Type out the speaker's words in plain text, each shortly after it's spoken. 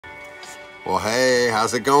Well, hey,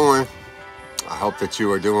 how's it going? I hope that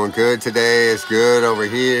you are doing good today. It's good over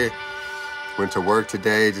here. Went to work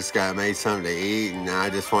today, just got made something to eat, and I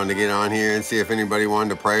just wanted to get on here and see if anybody wanted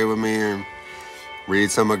to pray with me and read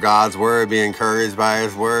some of God's word, be encouraged by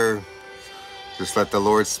his word. Just let the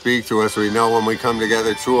Lord speak to us. We know when we come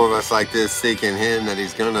together, two of us like this, seeking him, that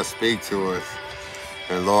he's going to speak to us.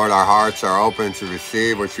 And Lord, our hearts are open to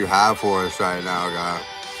receive what you have for us right now, God.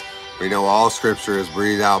 We know all scripture is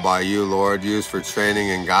breathed out by you, Lord, used for training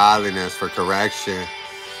in godliness, for correction,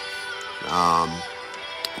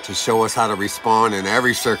 to show us how to respond in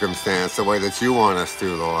every circumstance the way that you want us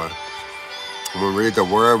to, Lord. When we read the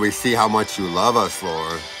word, we see how much you love us,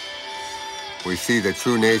 Lord. We see the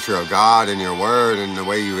true nature of God in your word and the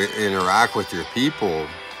way you interact with your people.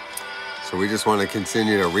 So we just want to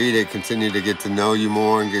continue to read it, continue to get to know you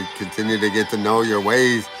more, and continue to get to know your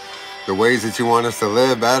ways, the ways that you want us to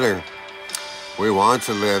live better. We want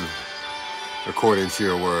to live according to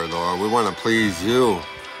your word, Lord. We want to please you.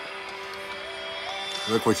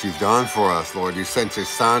 Look what you've done for us, Lord. You sent your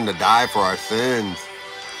son to die for our sins.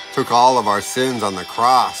 Took all of our sins on the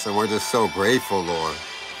cross, and we're just so grateful, Lord.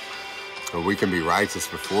 And we can be righteous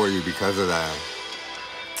before you because of that.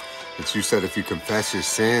 But you said if you confess your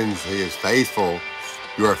sins, he is faithful.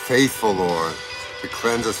 You are faithful, Lord, to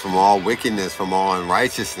cleanse us from all wickedness, from all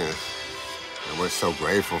unrighteousness. And we're so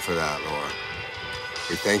grateful for that, Lord.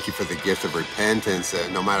 We thank you for the gift of repentance,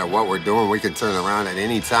 that no matter what we're doing, we can turn around at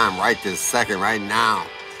any time, right this second, right now.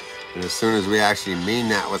 And as soon as we actually mean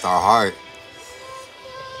that with our heart,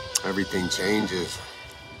 everything changes.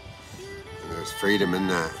 And there's freedom in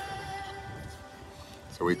that.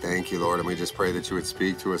 So we thank you, Lord, and we just pray that you would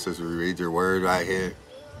speak to us as we read your word right here.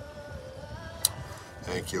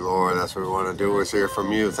 Thank you, Lord. That's what we want to do, is hear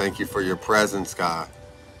from you. Thank you for your presence, God.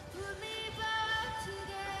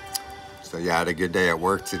 So yeah, I had a good day at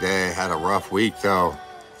work today. I had a rough week though.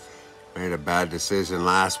 Made a bad decision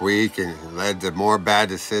last week and it led to more bad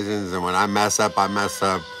decisions. And when I mess up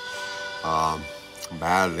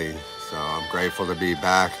badly. So I'm grateful to be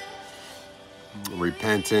back,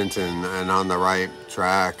 repentant and on the right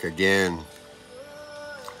track again.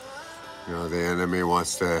 You know, the enemy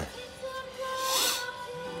wants to,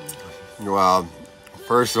 well,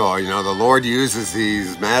 first of all, you know, the Lord uses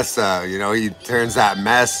these mess, he turns that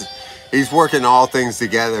mess. He's working all things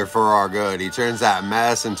together for our good. He turns that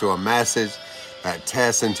mess into a message, that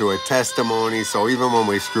test into a testimony. So even when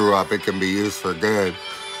we screw up, it can be used for good.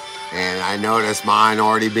 And I noticed mine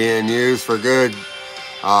already being used for good.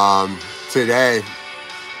 Today,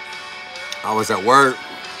 I was at work.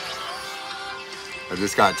 I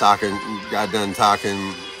just got done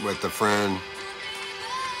talking with a friend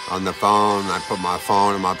on the phone. I put my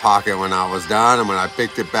phone in my pocket when I was done, and when I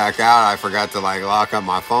picked it back out, I forgot to lock up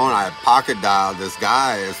my phone. I had pocket dialed this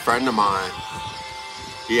guy, his friend of mine.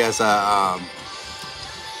 He has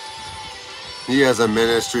a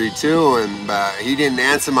ministry too, and he didn't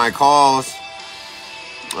answer my calls.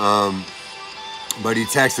 But he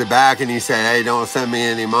texted back and he said, "Hey, don't send me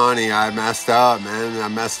any money. I messed up, man. I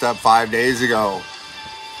messed up 5 days ago."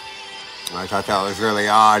 I thought that was really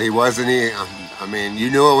odd. You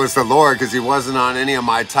knew it was the Lord because he wasn't on any of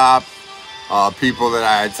my top people that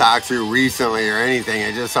I had talked to recently or anything.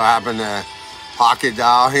 It just so happened to pocket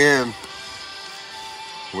dial him.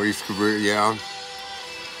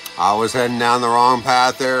 I was heading down the wrong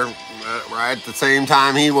path there right at the same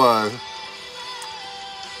time he was.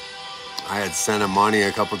 I had sent him money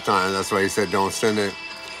a couple times. That's why he said, don't send me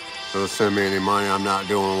any money. I'm not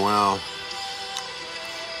doing well.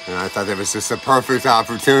 And I thought that was just a perfect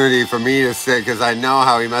opportunity for me to say, because I know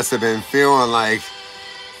how he must have been feeling, like,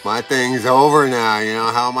 my thing's over now. You know,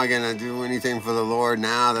 how am I going to do anything for the Lord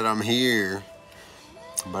now that I'm here?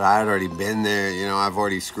 But I had already been there. You know, I've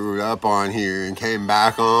already screwed up on here and came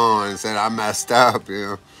back on and said I messed up. You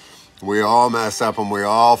know, we all mess up and we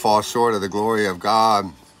all fall short of the glory of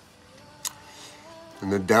God.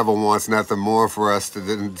 And the devil wants nothing more for us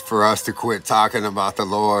to quit talking about the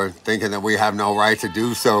Lord, thinking that we have no right to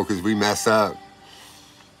do so because we mess up.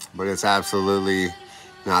 But it's absolutely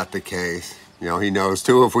not the case. You know, he knows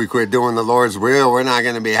too, if we quit doing the Lord's will, we're not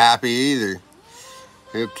going to be happy either.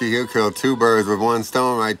 He'll kill two birds with one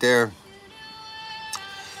stone right there.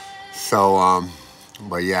 So,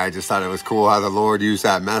 but yeah, I just thought it was cool how the Lord used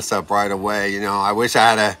that mess up right away. You know, I wish I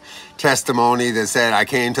had a testimony that said I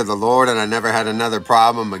came to the Lord and I never had another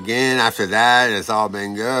problem again after that. It's all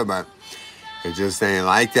been good, but it just ain't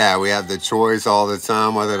like that. We have the choice all the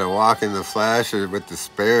time whether to walk in the flesh or with the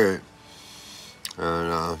Spirit.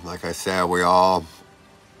 And like I said, we all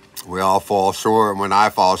fall short. When I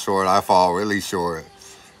fall short, I fall really short.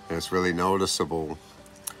 And it's really noticeable.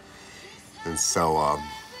 And so,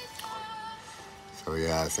 so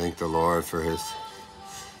yeah, I thank the Lord for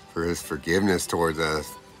his forgiveness towards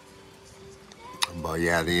us. But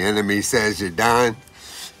yeah, the enemy says you're done.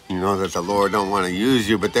 You know that the Lord don't want to use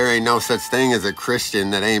you, but there ain't no such thing as a Christian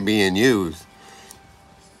that ain't being used,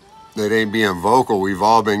 that ain't being vocal. We've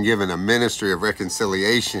all been given a ministry of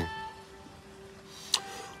reconciliation.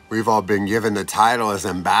 We've all been given the title as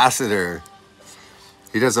ambassador.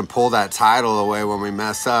 He doesn't pull that title away when we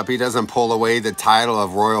mess up. He doesn't pull away the title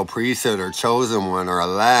of royal priesthood or chosen one or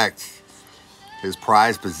elect, his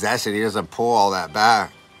prized possession. He doesn't pull all that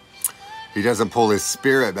back. He doesn't pull his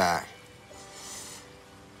spirit back.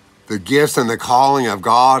 The gifts and the calling of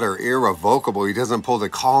God are irrevocable. He doesn't pull the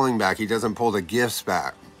calling back. He doesn't pull the gifts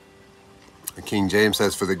back. King James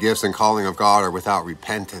says, for the gifts and calling of God are without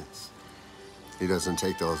repentance. He doesn't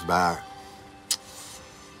take those back.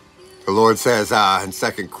 The Lord says in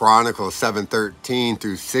 2 Chronicles 7:13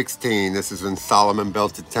 through 16, this is when Solomon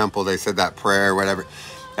built the temple. They said that prayer, whatever.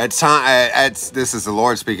 This is the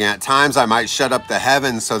Lord speaking. At times I might shut up the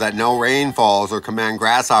heavens so that no rain falls, or command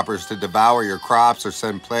grasshoppers to devour your crops, or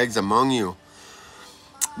send plagues among you.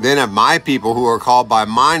 Then if my people who are called by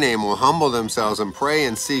my name will humble themselves and pray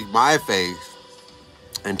and seek my face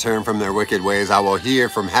and turn from their wicked ways, I will hear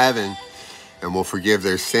from heaven and will forgive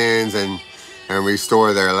their sins and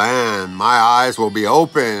restore their land. My eyes will be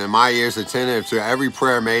open and my ears attentive to every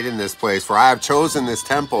prayer made in this place. For I have chosen this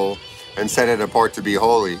temple and set it apart to be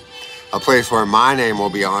holy, a place where my name will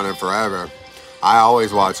be honored forever. I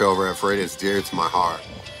always watch over it, for it is dear to my heart.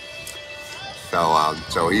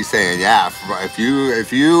 So he's saying, yeah, if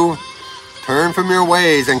you turn from your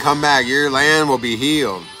ways and come back, your land will be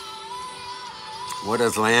healed. What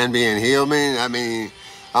does land being healed mean? I mean,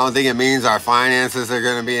 I don't think it means our finances are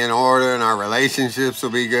going to be in order and our relationships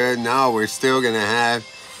will be good. No, we're still going to have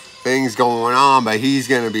things going on, but he's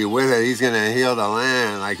going to be with it. He's going to heal the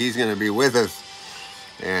land. Like, he's going to be with us.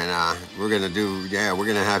 And we're going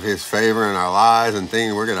to have his favor in our lives, and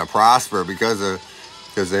things, we're going to prosper because of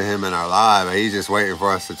him in our lives. But he's just waiting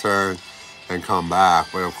for us to turn and come back.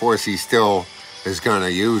 But of course, he still is going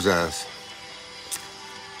to use us.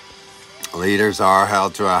 Leaders are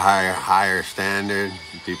held to a higher standard.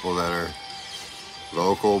 People that are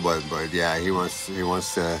local, but yeah, he wants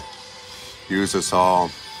to use us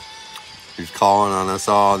all. He's calling on us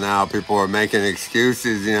all now. People are making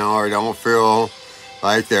excuses, or don't feel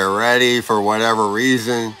like they're ready for whatever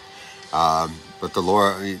reason. But the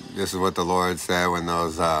Lord, this is what the Lord said when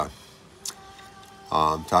those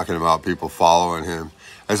talking about people following him.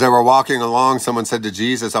 As they were walking along, someone said to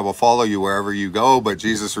Jesus, I will follow you wherever you go. But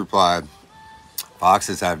Jesus replied,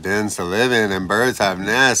 foxes have dens to live in, and birds have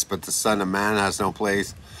nests, but the Son of Man has no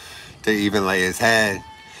place to even lay his head.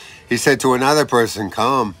 He said to another person,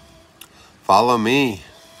 come, follow me.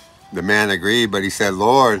 The man agreed, but he said,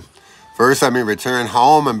 Lord, first let me return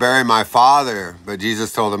home and bury my father. But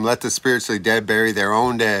Jesus told him, let the spiritually dead bury their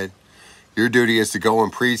own dead. Your duty is to go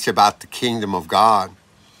and preach about the kingdom of God.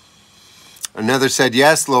 Another said,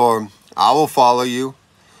 yes, Lord, I will follow you.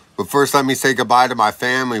 But first let me say goodbye to my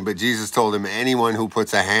family. But Jesus told him, anyone who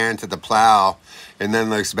puts a hand to the plow and then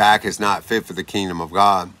looks back is not fit for the kingdom of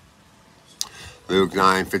God. Luke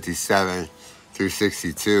 9:57 through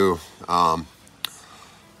 62.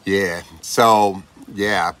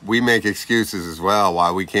 Yeah, we make excuses as well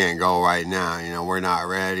why we can't go right now. We're not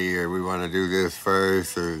ready, or we want to do this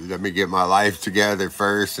first, or let me get my life together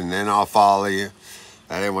first and then I'll follow you.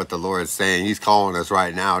 That ain't what the Lord's saying. He's calling us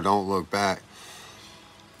right now. Don't look back.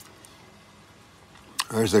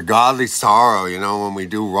 There's a godly sorrow, when we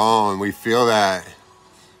do wrong. We feel that.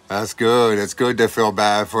 That's good. It's good to feel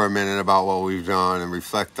bad for a minute about what we've done and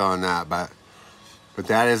reflect on that. But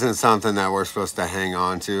that isn't something that we're supposed to hang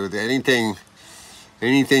on to.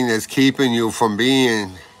 Anything that's keeping you from getting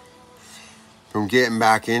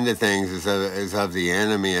back into things is of the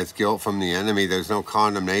enemy. It's guilt from the enemy. There's no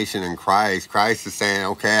condemnation in Christ. Christ is saying,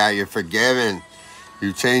 okay, you're forgiven.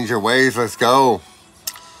 You changed your ways. Let's go.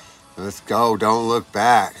 Let's go. Don't look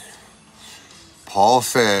back. Paul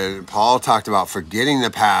talked about forgetting the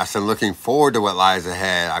past and looking forward to what lies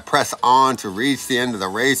ahead. I press on to reach the end of the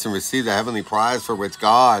race and receive the heavenly prize for which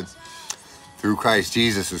God, through Christ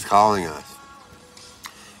Jesus, is calling us.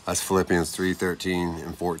 That's Philippians 3:13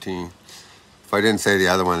 and 14. If I didn't say the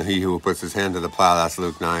other one, he who puts his hand to the plow, that's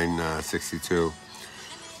Luke 9:62.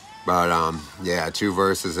 But yeah, 2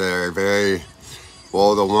 verses there, very...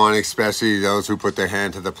 Well, the one, especially those who put their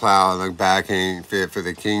hand to the plow and look back, ain't fit for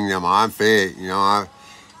the kingdom. I'm fit,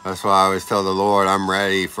 that's why I always tell the Lord I'm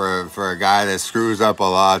ready for a guy that screws up a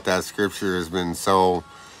lot. That scripture has been so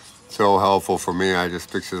so helpful for me. I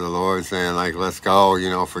just picture the Lord saying, like, let's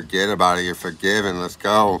go, forget about it. You're forgiven. Let's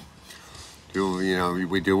go.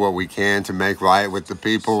 We do what we can to make right with the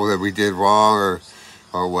people that we did wrong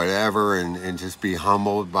or whatever, and just be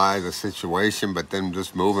humbled by the situation, but then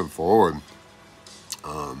just moving forward.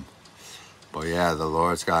 But yeah, the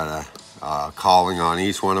Lord's got a calling on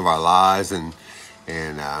each one of our lives, and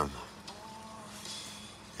yeah,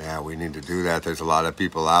 we need to do that. There's a lot of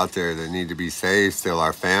people out there that need to be saved still.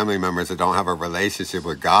 Our family members that don't have a relationship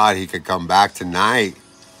with God. He could come back tonight.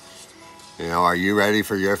 Are you ready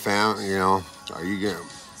for your family? Are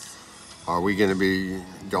we gonna be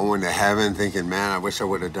going to heaven thinking, man, I wish I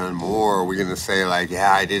would have done more? Or are we gonna say, like,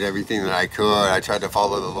 yeah, I did everything that I could. I tried to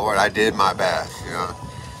follow the Lord. I did my best.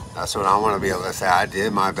 That's what I want to be able to say. I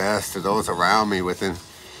did my best to those around me within.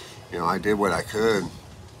 I did what I could.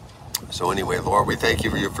 So anyway, Lord, we thank you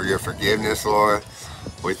for your forgiveness, Lord.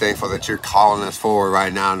 We're thankful that you're calling us forward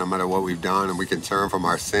right now, no matter what we've done, and we can turn from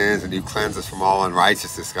our sins, and you cleanse us from all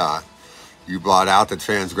unrighteousness, God. You blot out the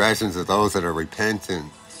transgressions of those that are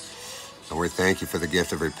repentant. And we thank you for the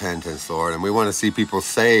gift of repentance, Lord. And we want to see people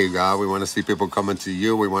saved, God. We want to see people coming to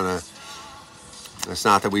you. It's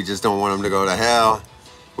not that we just don't want them to go to hell.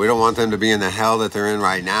 We don't want them to be in the hell that they're in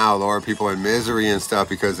right now, Lord. People in misery and stuff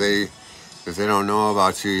because they don't know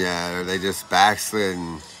about you yet, or they just backslid.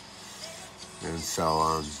 And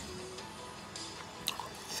so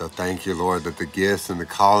thank you, Lord, that the gifts and the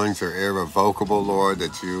callings are irrevocable, Lord,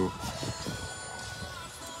 that you're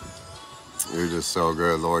just so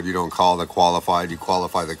good, Lord. You don't call the qualified, you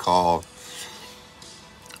qualify the call.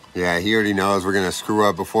 Yeah, he already knows we're going to screw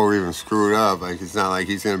up before we even screw it up. Like, it's not like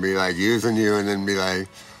he's going to be, like, using you and then be like,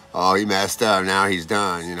 oh, he messed up, now he's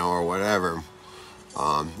done, or whatever.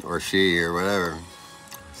 Or she, or whatever.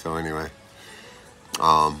 So anyway.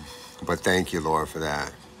 But thank you, Lord, for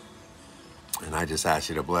that. And I just ask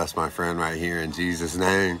you to bless my friend right here in Jesus'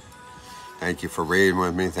 name. Thank you for reading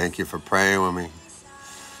with me. Thank you for praying with me.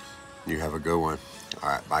 You have a good one. All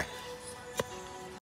right, bye.